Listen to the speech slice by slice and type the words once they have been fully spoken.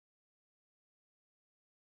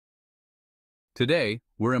Today,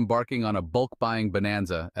 we're embarking on a bulk buying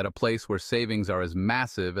bonanza at a place where savings are as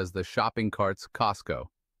massive as the shopping carts Costco.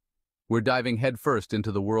 We're diving headfirst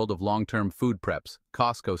into the world of long-term food preps,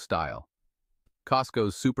 Costco style.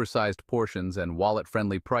 Costco's supersized portions and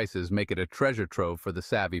wallet-friendly prices make it a treasure trove for the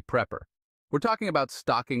savvy prepper. We're talking about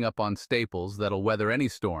stocking up on staples that'll weather any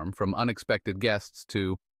storm, from unexpected guests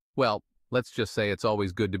to, well, let's just say it's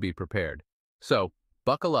always good to be prepared. So,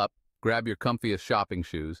 buckle up, grab your comfiest shopping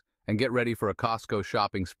shoes, and get ready for a Costco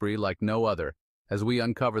shopping spree like no other, as we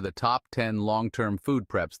uncover the top 10 long-term food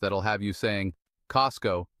preps that'll have you saying,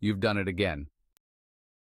 "Costco, you've done it again."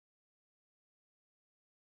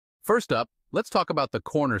 First up, let's talk about the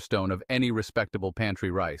cornerstone of any respectable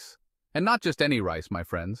pantry rice. And not just any rice, my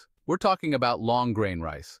friends. We're talking about long grain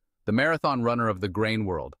rice, the marathon runner of the grain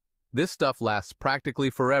world. This stuff lasts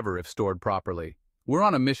practically forever if stored properly. We're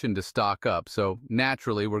on a mission to stock up, so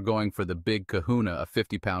naturally we're going for the big kahuna, a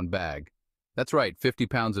 50-pound bag. That's right, 50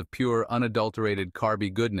 pounds of pure, unadulterated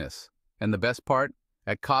carby goodness. And the best part?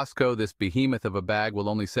 At Costco, this behemoth of a bag will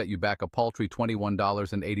only set you back a paltry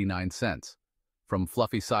 $21.89. From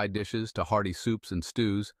fluffy side dishes to hearty soups and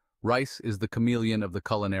stews, rice is the chameleon of the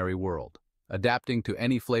culinary world, adapting to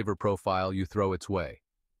any flavor profile you throw its way.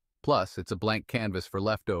 Plus, it's a blank canvas for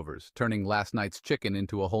leftovers, turning last night's chicken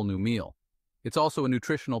into a whole new meal. It's also a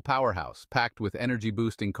nutritional powerhouse, packed with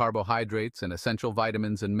energy-boosting carbohydrates and essential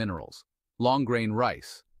vitamins and minerals. Long-grain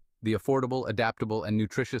rice, the affordable, adaptable, and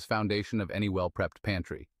nutritious foundation of any well-prepped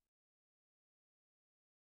pantry.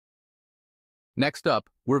 Next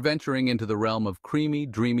up, we're venturing into the realm of creamy,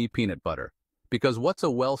 dreamy peanut butter. Because what's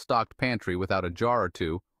a well-stocked pantry without a jar or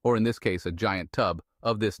two, or in this case a giant tub,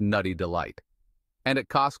 of this nutty delight? And at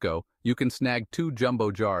Costco, you can snag 2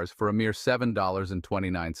 jumbo jars for a mere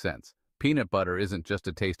 $7.29. Peanut butter isn't just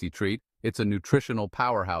a tasty treat, it's a nutritional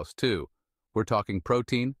powerhouse too. We're talking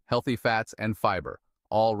protein, healthy fats, and fiber,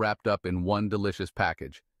 all wrapped up in one delicious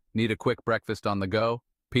package. Need a quick breakfast on the go?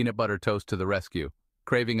 Peanut butter toast to the rescue.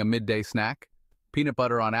 Craving a midday snack? Peanut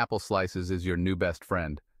butter on apple slices is your new best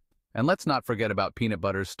friend. And let's not forget about peanut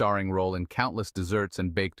butter's starring role in countless desserts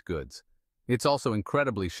and baked goods. It's also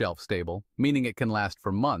incredibly shelf-stable, meaning it can last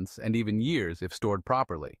for months and even years if stored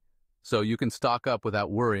properly. So you can stock up without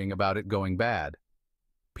worrying about it going bad.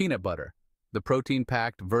 Peanut butter, the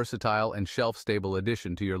protein-packed, versatile, and shelf-stable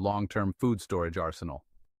addition to your long-term food storage arsenal.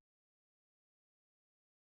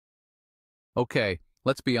 Okay,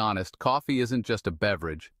 let's be honest, coffee isn't just a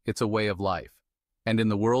beverage, it's a way of life. And in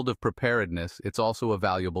the world of preparedness, it's also a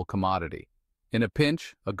valuable commodity. In a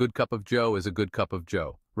pinch, a good cup of joe is a good cup of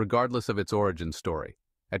joe, regardless of its origin story.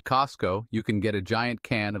 At Costco, you can get a giant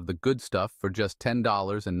can of the good stuff for just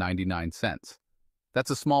 $10.99. That's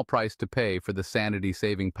a small price to pay for the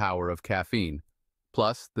sanity-saving power of caffeine,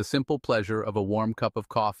 plus the simple pleasure of a warm cup of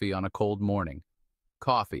coffee on a cold morning.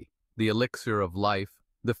 Coffee, the elixir of life,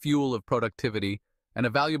 the fuel of productivity, and a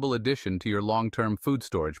valuable addition to your long-term food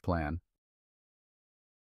storage plan.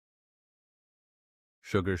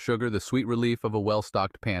 Sugar, the sweet relief of a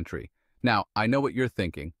well-stocked pantry. Now, I know what you're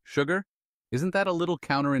thinking. Sugar? Isn't that a little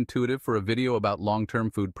counterintuitive for a video about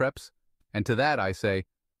long-term food preps? And to that I say,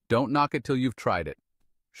 don't knock it till you've tried it.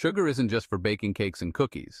 Sugar isn't just for baking cakes and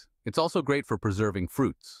cookies. It's also great for preserving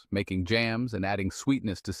fruits, making jams, and adding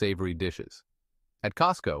sweetness to savory dishes. At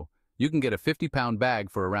Costco, you can get a 50-pound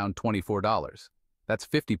bag for around $24. That's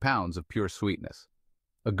 50 pounds of pure sweetness.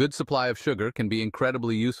 A good supply of sugar can be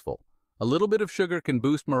incredibly useful. A little bit of sugar can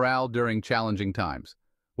boost morale during challenging times.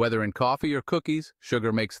 Whether in coffee or cookies,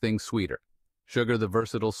 sugar makes things sweeter. Sugar, the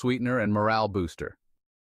versatile sweetener and morale booster.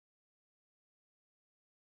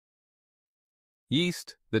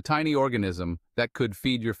 Yeast, the tiny organism that could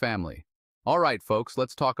feed your family. All right, folks,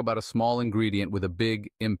 let's talk about a small ingredient with a big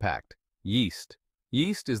impact. Yeast.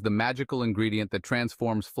 Yeast is the magical ingredient that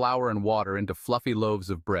transforms flour and water into fluffy loaves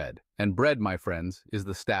of bread. And bread, my friends, is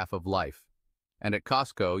the staff of life. And at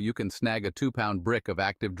Costco, you can snag a 2-pound brick of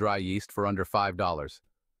active dry yeast for under $5.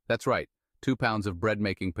 That's right. 2 pounds of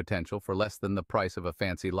bread-making potential for less than the price of a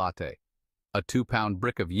fancy latte. A 2-pound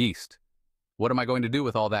brick of yeast. What am I going to do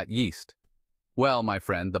with all that yeast? Well, my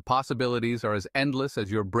friend, the possibilities are as endless as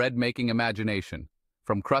your bread-making imagination.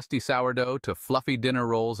 From crusty sourdough to fluffy dinner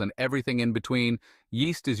rolls and everything in between,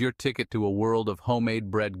 yeast is your ticket to a world of homemade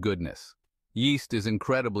bread goodness. Yeast is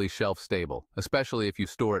incredibly shelf-stable, especially if you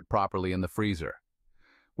store it properly in the freezer.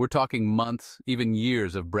 We're talking months, even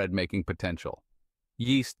years of bread-making potential.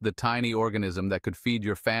 Yeast, the tiny organism that could feed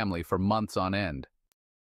your family for months on end.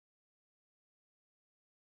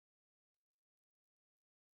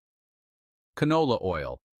 Canola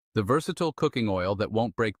oil, the versatile cooking oil that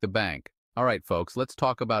won't break the bank. All right, folks, let's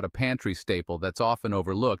talk about a pantry staple that's often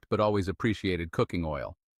overlooked but always appreciated: cooking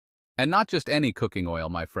oil. And not just any cooking oil,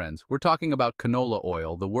 my friends. We're talking about canola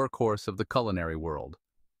oil, the workhorse of the culinary world.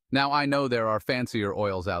 Now, I know there are fancier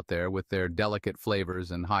oils out there with their delicate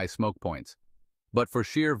flavors and high smoke points, but for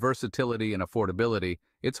sheer versatility and affordability,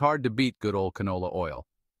 it's hard to beat good old canola oil.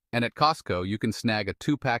 And at Costco, you can snag a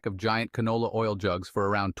 2-pack of giant canola oil jugs for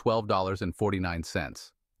around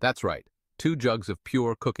 $12.49. That's right, 2 jugs of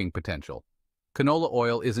pure cooking potential. Canola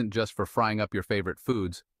oil isn't just for frying up your favorite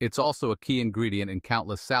foods, it's also a key ingredient in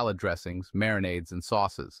countless salad dressings, marinades, and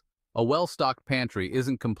sauces. A well-stocked pantry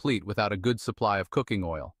isn't complete without a good supply of cooking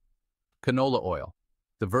oil. Canola oil,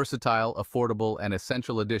 the versatile, affordable, and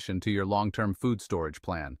essential addition to your long-term food storage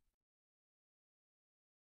plan.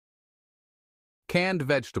 Canned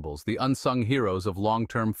vegetables, the unsung heroes of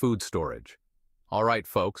long-term food storage. All right,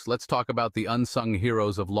 folks, let's talk about the unsung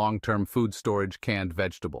heroes of long-term food storage: canned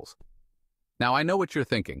vegetables. Now, I know what you're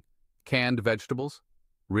thinking. Canned vegetables?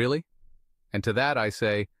 Really? And to that I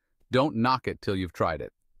say, don't knock it till you've tried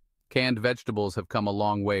it. Canned vegetables have come a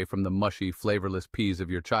long way from the mushy, flavorless peas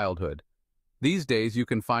of your childhood. These days, you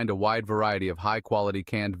can find a wide variety of high-quality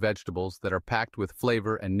canned vegetables that are packed with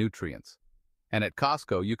flavor and nutrients. And at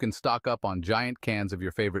Costco, you can stock up on giant cans of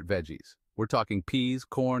your favorite veggies. We're talking peas,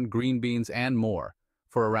 corn, green beans, and more,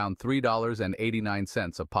 for around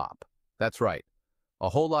 $3.89 a pop. That's right. A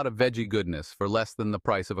whole lot of veggie goodness for less than the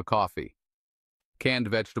price of a coffee. Canned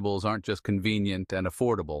vegetables aren't just convenient and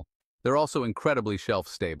affordable, they're also incredibly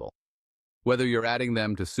shelf-stable. Whether you're adding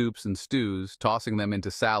them to soups and stews, tossing them into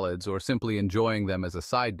salads, or simply enjoying them as a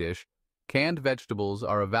side dish, canned vegetables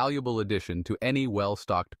are a valuable addition to any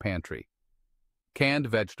well-stocked pantry. Canned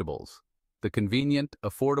vegetables, the convenient,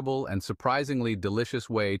 affordable, and surprisingly delicious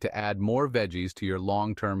way to add more veggies to your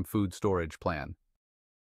long-term food storage plan.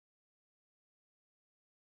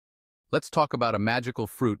 Let's talk about a magical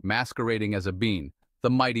fruit masquerading as a bean, the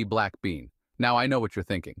mighty black bean. Now, I know what you're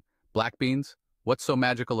thinking. Black beans? What's so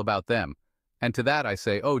magical about them? And to that I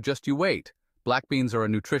say, oh, just you wait. Black beans are a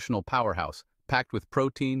nutritional powerhouse, packed with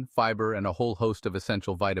protein, fiber, and a whole host of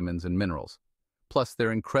essential vitamins and minerals. Plus,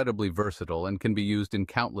 they're incredibly versatile and can be used in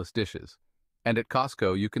countless dishes. And at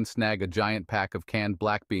Costco, you can snag a giant pack of canned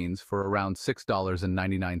black beans for around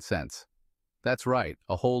 $6.99. That's right,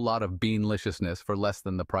 a whole lot of bean-liciousness for less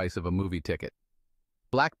than the price of a movie ticket.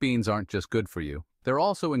 Black beans aren't just good for you, they're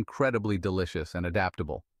also incredibly delicious and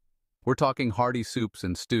adaptable. We're talking hearty soups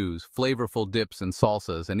and stews, flavorful dips and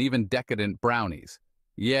salsas, and even decadent brownies.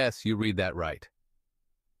 Yes, you read that right.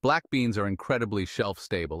 Black beans are incredibly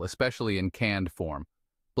shelf-stable, especially in canned form.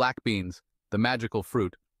 Black beans, the magical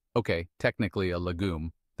fruit, okay, technically a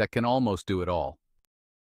legume, that can almost do it all.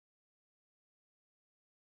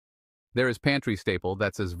 There is pantry staple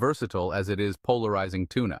that's as versatile as it is polarizing: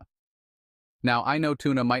 tuna. Now, I know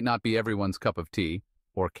tuna might not be everyone's cup of tea,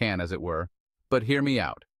 or can as it were, but hear me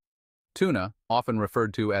out. Tuna, often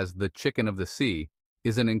referred to as the chicken of the sea,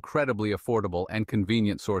 is an incredibly affordable and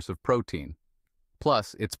convenient source of protein.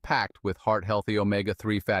 Plus, it's packed with heart-healthy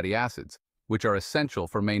omega-3 fatty acids, which are essential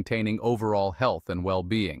for maintaining overall health and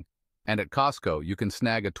well-being. And at Costco, you can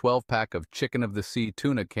snag a 12-pack of chicken of the sea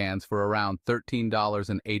tuna cans for around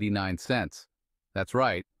 $13.89. That's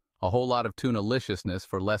right, a whole lot of tuna-liciousness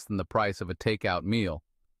for less than the price of a takeout meal.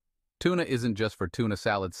 Tuna isn't just for tuna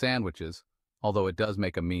salad sandwiches, although it does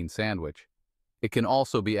make a mean sandwich. It can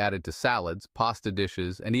also be added to salads, pasta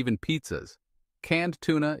dishes, and even pizzas. Canned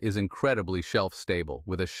tuna is incredibly shelf-stable,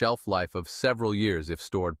 with a shelf life of several years if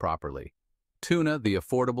stored properly. Tuna, the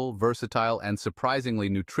affordable, versatile, and surprisingly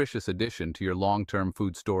nutritious addition to your long-term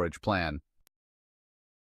food storage plan.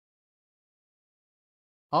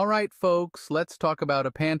 All right, folks, let's talk about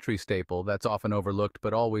a pantry staple that's often overlooked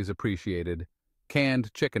but always appreciated: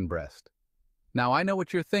 canned chicken breast. Now, I know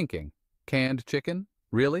what you're thinking. Canned chicken?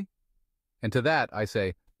 Really? And to that, I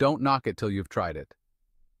say, don't knock it till you've tried it.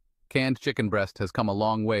 Canned chicken breast has come a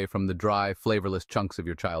long way from the dry, flavorless chunks of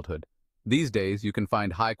your childhood. These days, you can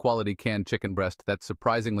find high-quality canned chicken breast that's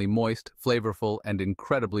surprisingly moist, flavorful, and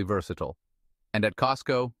incredibly versatile. And at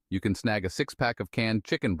Costco, you can snag a 6-pack of canned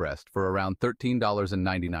chicken breast for around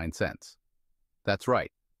 $13.99. That's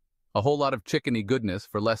right, a whole lot of chickeny goodness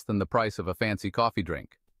for less than the price of a fancy coffee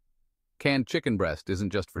drink. Canned chicken breast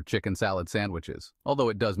isn't just for chicken salad sandwiches, although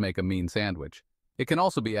it does make a mean sandwich. It can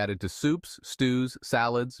also be added to soups, stews,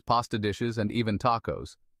 salads, pasta dishes, and even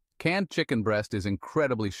tacos. Canned chicken breast is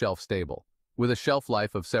incredibly shelf-stable, with a shelf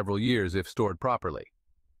life of several years if stored properly.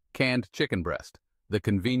 Canned chicken breast, the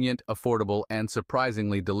convenient, affordable, and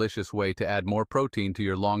surprisingly delicious way to add more protein to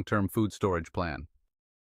your long-term food storage plan.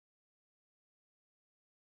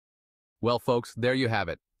 Well, folks, there you have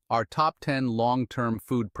it. Our top 10 long-term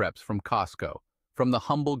food preps from Costco. From the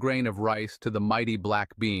humble grain of rice to the mighty black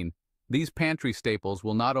bean, these pantry staples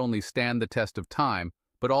will not only stand the test of time,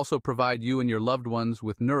 but also provide you and your loved ones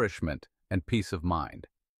with nourishment and peace of mind.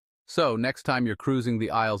 So, next time you're cruising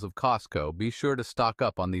the aisles of Costco, be sure to stock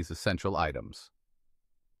up on these essential items.